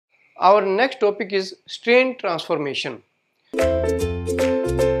Our next topic is strain transformation.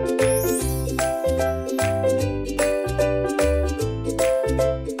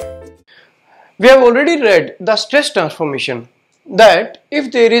 We have already read the stress transformation, that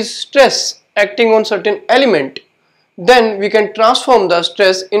if there is stress acting on certain element, then we can transform the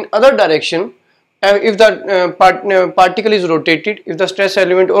stress in other direction. If the particle is rotated, if the stress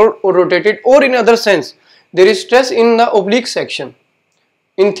element or rotated, or in other sense there is stress in the oblique section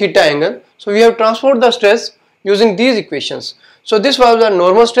in theta angle, so we have transformed the stress using these equations. So this was the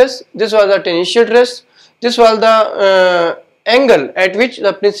normal stress, this was the tangential stress, this was the angle at which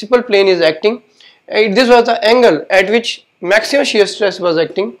the principal plane is acting, this was the angle at which maximum shear stress was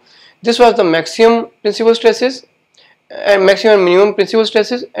acting, this was the maximum principal stresses and maximum and minimum principal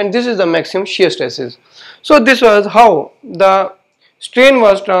stresses, and this is the maximum shear stresses. So this was how the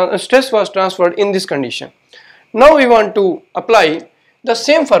stress was transferred in this condition. Now we want to apply the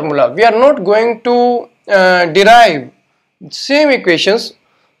same formula. We are not going to derive same equations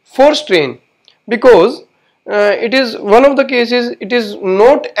for strain, because it is one of the cases it is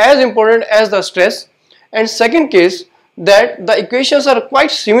not as important as the stress, and second case that the equations are quite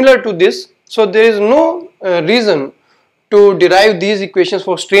similar to this, so there is no reason to derive these equations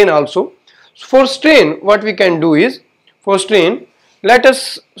for strain also. For strain, what we can do is, for strain, let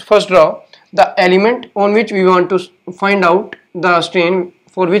us first draw the element on which we want to find out the strain,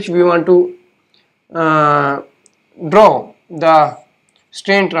 for which we want to draw the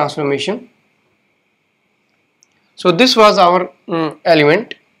strain transformation. So this was our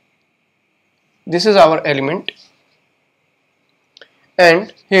element, this is our element,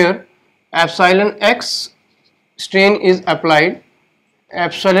 and here epsilon x strain is applied,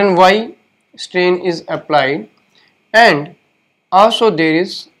 epsilon y strain is applied, and also there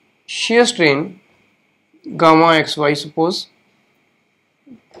is shear strain gamma xy, suppose.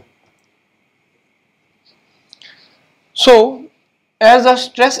 So as the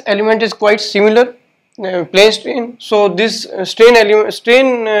stress element is quite similar, plane strain, so this strain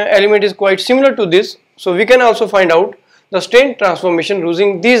element is quite similar to this, so we can also find out the strain transformation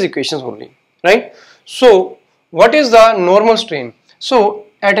using these equations only, right? So what is the normal strain? So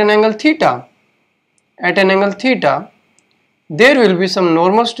at an angle theta, there will be some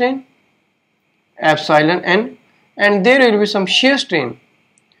normal strain epsilon n, and there will be some shear strain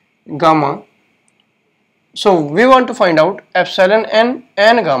gamma. So we want to find out epsilon n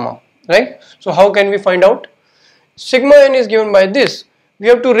and gamma, right? So how can we find out? Sigma n is given by this. We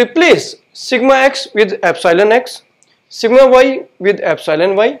have to replace sigma x with epsilon x, sigma y with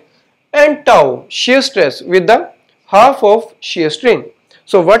epsilon y, and tau shear stress with the half of shear strain.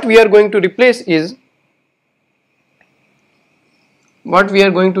 So what we are going to replace is, whenever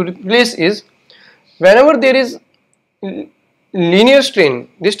there is linear strain,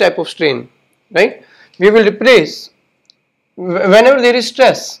 this type of strain, right, we will replace, whenever there is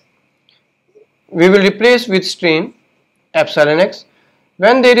stress, we will replace with strain epsilon x.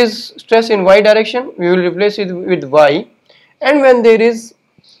 When there is stress in y direction, we will replace it with y, and when there is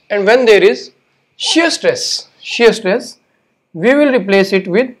shear stress, we will replace it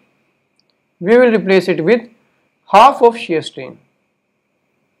with half of shear strain,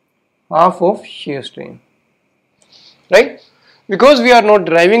 right? Because we are not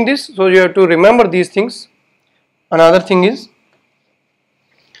deriving this, so you have to remember these things. Another thing is,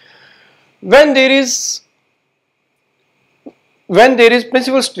 when there is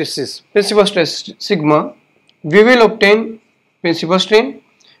principal stress sigma, we will obtain principal strain.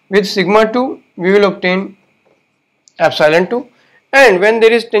 With sigma 2, we will obtain epsilon 2, and when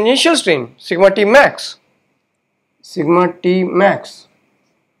there is tangential strain sigma t max,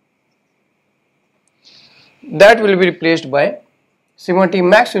 that will be replaced by, sigma t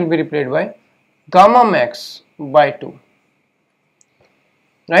max will be replaced by gamma max by 2,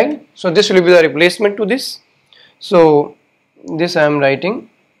 right? So this will be the replacement to this. So this I am writing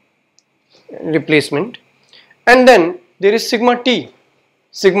replacement, and then there is sigma t.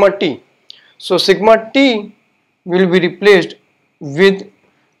 So sigma t will be replaced with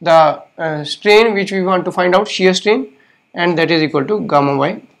the strain which we want to find out, shear strain, and that is equal to gamma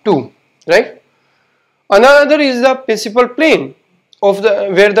by 2, right? Another is the principal plane of the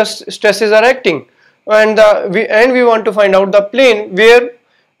where the stresses are acting, and we want to find out the plane where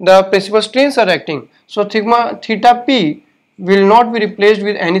the principal strains are acting. So sigma theta p will not be replaced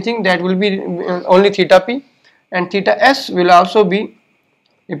with anything, that will be only theta p, and theta s will also be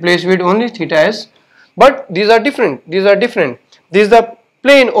replaced with only theta s, but these are different. This is the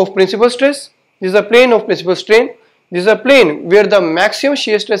plane of principal stress, this is the plane of principal strain, this is a plane where the maximum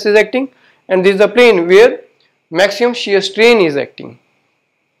shear stress is acting, and this is the plane where maximum shear strain is acting.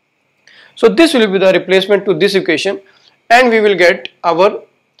 So this will be the replacement to this equation, and we will get our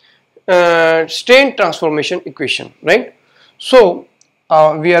strain transformation equation, right? So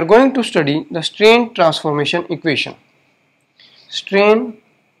we are going to study the strain transformation equation. Strain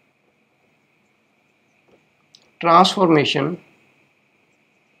transformation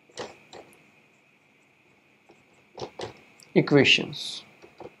equations.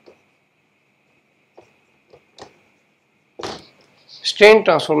 Strain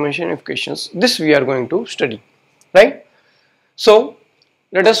transformation equations. This we are going to study, right? So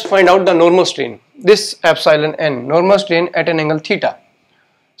let us find out the normal strain. This epsilon n, normal strain at an angle theta.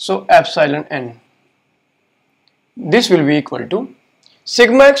 So epsilon n, this will be equal to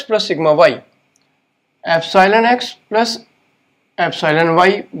sigma x plus sigma y, epsilon x plus epsilon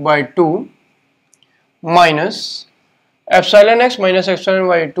y by 2 minus epsilon x minus epsilon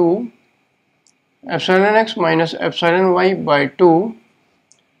y 2, epsilon x minus epsilon y by 2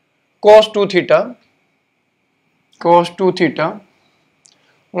 cos 2 theta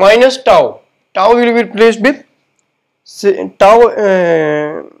minus tau. Tau will be replaced with tau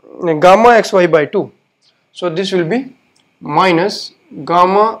gamma xy by 2. So this will be minus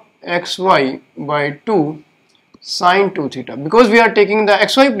gamma xy by 2 sine 2 theta. Because we are taking the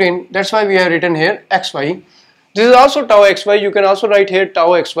xy plane, that's why we have written here xy. This is also tau xy. You can also write here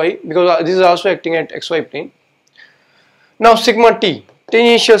tau xy because this is also acting at xy plane. Now sigma t,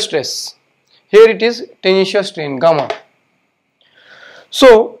 tangential stress. Here it is tangential strain gamma.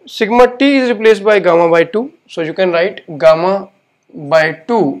 So sigma t is replaced by gamma by 2. So you can write gamma by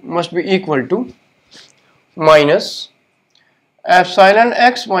 2 must be equal to minus epsilon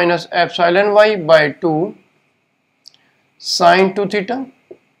x minus epsilon y by 2 sine 2 theta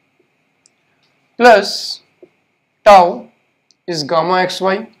plus tau is gamma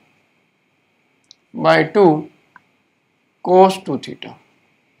xy by 2 cos 2 theta.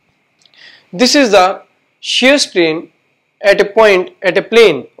 This is the shear strain at a point at a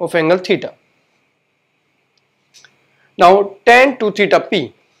plane of angle theta. Now tan 2 theta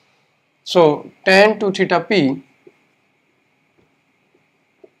p. So tan 2 theta p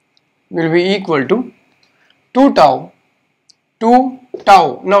will be equal to 2 tau.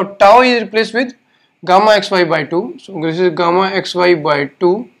 Now tau is replaced with gamma xy by 2. So this is gamma xy by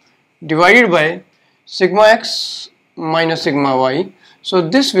 2 divided by sigma x minus sigma y. So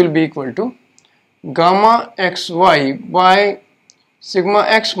this will be equal to gamma xy by sigma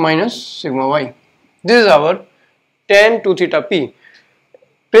x minus sigma y. This is our tan 2 theta p,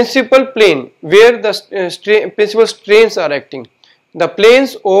 principal plane where the principal strains are acting, the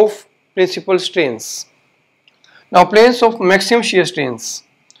planes of principal strains. Now planes of maximum shear strains.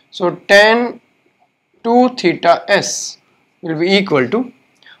 So tan 2 theta s will be equal to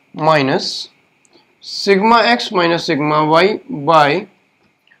minus sigma x minus sigma y by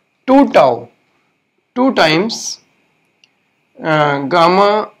 2 tau, 2 times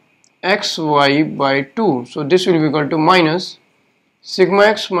gamma xy by 2. So this will be equal to minus sigma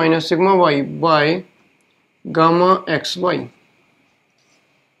x minus sigma y by gamma xy.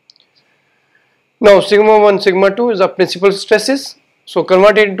 Now sigma 1 sigma 2 is the principal stresses. So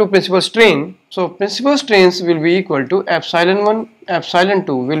convert it into principal strain. So principal strains will be equal to epsilon 1 epsilon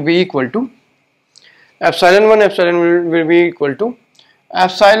 2 will be equal to epsilon 1 epsilon will be equal to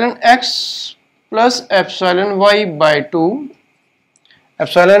epsilon x plus epsilon y by 2,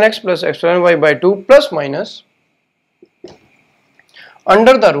 epsilon x plus epsilon y by 2 plus minus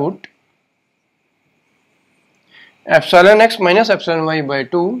under the root epsilon x minus epsilon y by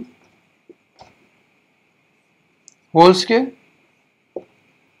 2 whole square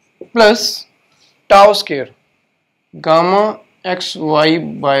plus tau square gamma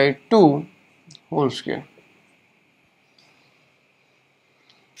xy by 2 whole square.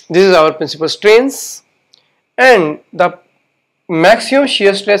 This is our principal strains, and the maximum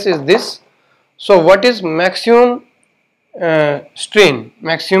shear stress is this. So what is maximum strain,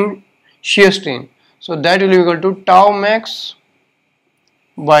 maximum shear strain? So that will be equal to tau max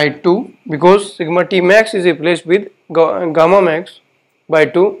by 2, because sigma t max is replaced with gamma max by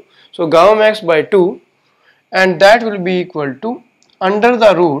 2. So gamma max by 2, and that will be equal to under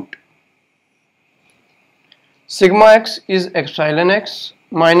the root sigma x is epsilon x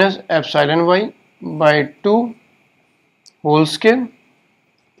minus epsilon y by 2 whole square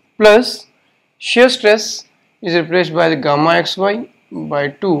plus shear stress is replaced by the gamma xy by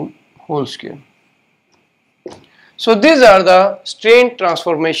 2 whole square. So these are the strain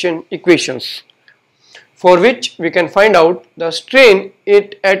transformation equations for which we can find out the strain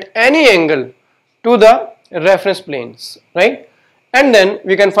at any angle to the reference planes, right? And then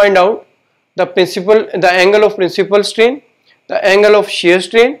we can find out the angle of principal strain, the angle of shear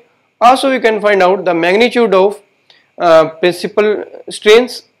strain, Also we can find out the magnitude of principal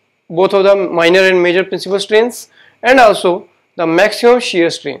strains, both of the minor and major principal strains, and also the maximum shear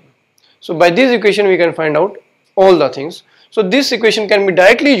strain. So by this equation we can find out all the things. So this equation can be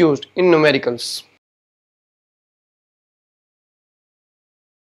directly used in numericals.